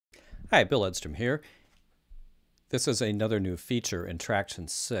Hi, Bill Edstrom here. This is another new feature in Tracktion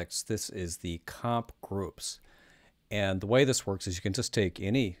 6. This is the comp groups. And the way this works is you can just take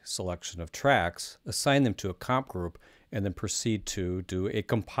any selection of tracks, assign them to a comp group, and then proceed to do a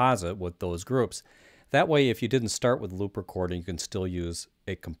composite with those groups. That way, if you didn't start with loop recording, you can still use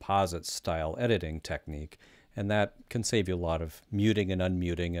a composite style editing technique. And that can save you a lot of muting and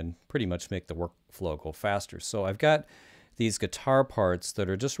unmuting and pretty much make the workflow go faster. So I've got these guitar parts that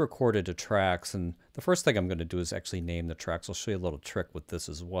are just recorded to tracks, and the first thing I'm going to do is actually name the tracks. I'll show you a little trick with this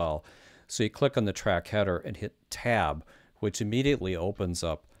as well. So you click on the track header and hit tab, which immediately opens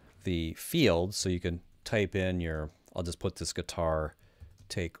up the field, so you can type in your, I'll just put this guitar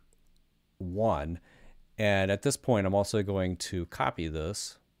take 1, and at this point I'm also going to copy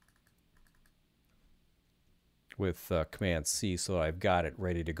this with Command C so that I've got it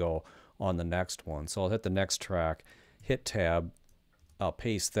ready to go on the next one. So I'll hit the next track, hit tab, I'll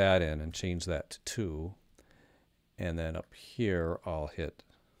paste that in and change that to 2, and then up here I'll hit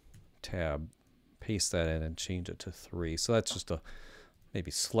tab, paste that in and change it to 3. So that's just a maybe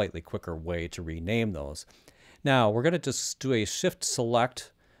slightly quicker way to rename those. Now we're going to just do a shift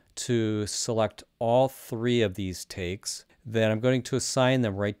select to select all 3 of these takes. Then I'm going to assign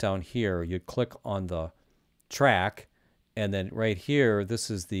them right down here. You click on the track, and then right here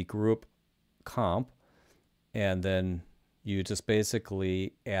this is the group comp, and then you just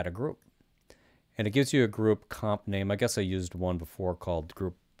basically add a group, and it gives you a group comp name. I guess I used one before called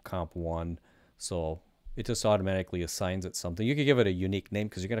group comp 1, so it just automatically assigns it something. You could give it a unique name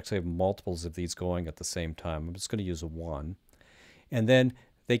because you can actually have multiples of these going at the same time. I'm just going to use a 1, and then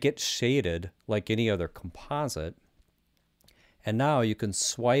they get shaded like any other composite, and now you can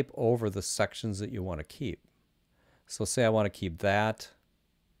swipe over the sections that you want to keep. So say I want to keep that,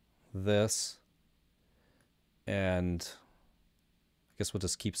 this, and I guess we'll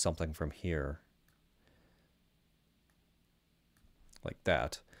just keep something from here, like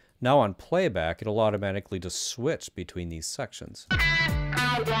that. Now on playback, it'll automatically just switch between these sections.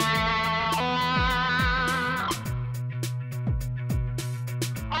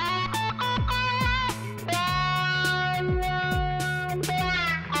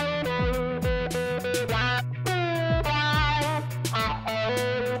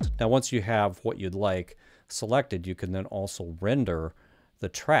 Now once you have what you'd like selected, you can then also render the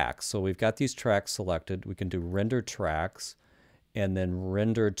tracks. So we've got these tracks selected. We can do render tracks and then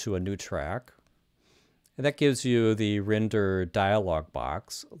render to a new track. And that gives you the render dialog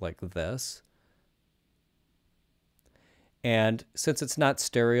box like this. And since it's not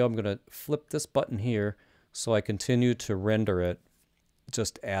stereo, I'm going to flip this button here so I continue to render it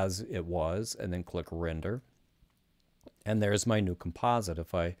just as it was, and then click render. And there's my new composite.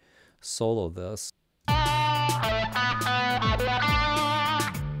 If I solo this,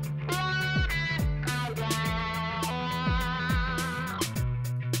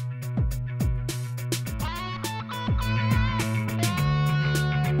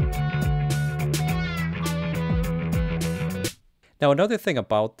 now another thing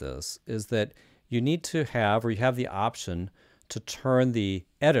about this is that you need to have, or you have the option to turn the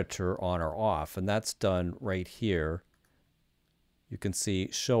editor on or off, and that's done right here. You can see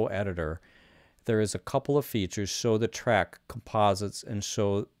show editor. There is a couple of features, show the track composites and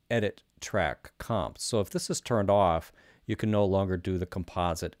show edit track comps. So if this is turned off, you can no longer do the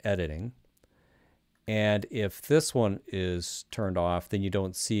composite editing. And if this one is turned off, then you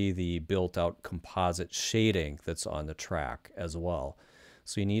don't see the built-out composite shading that's on the track as well.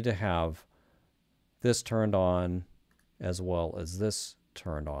 So you need to have this turned on as well as this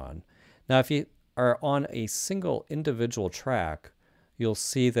turned on. Now if you are on a single individual track, you'll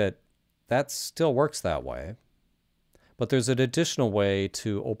see that that still works that way. But there's an additional way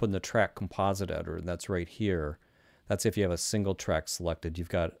to open the track composite editor, and that's right here. That's if you have a single track selected. You've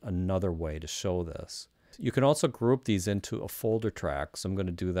got another way to show this. You can also group these into a folder track. So I'm going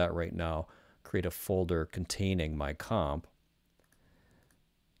to do that right now. Create a folder containing my comp.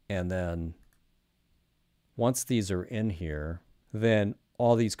 And then once these are in here, then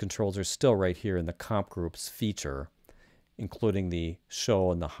all these controls are still right here in the comp groups feature, including the show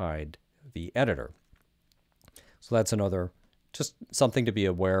and the hide the editor. So that's another, just something to be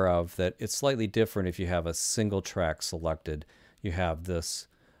aware of, that it's slightly different if you have a single track selected. You have this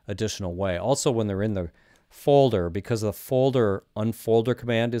additional way. Also when they're in the folder, because the folder unfolder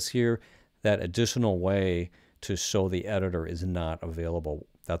command is here, that additional way to show the editor is not available.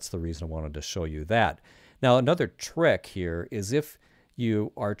 That's the reason I wanted to show you that. Now another trick here is if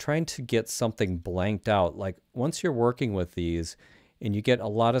you are trying to get something blanked out, like once you're working with these and you get a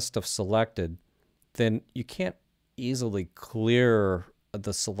lot of stuff selected, then you can't easily clear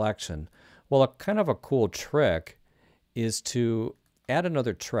the selection? Well, a kind of a cool trick is to add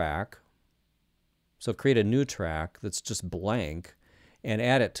another track. So create a new track that's just blank and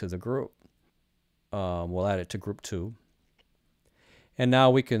add it to the group. We'll add it to group 2. And now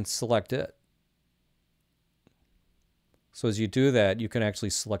we can select it. So as you do that, you can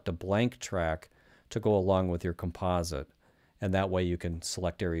actually select a blank track to go along with your composite. And that way you can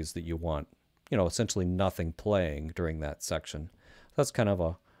select areas that you want, essentially nothing playing during that section. That's kind of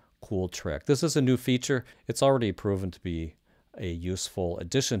a cool trick. This is a new feature. It's already proven to be a useful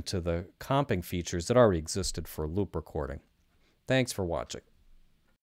addition to the comping features that already existed for loop recording. Thanks for watching.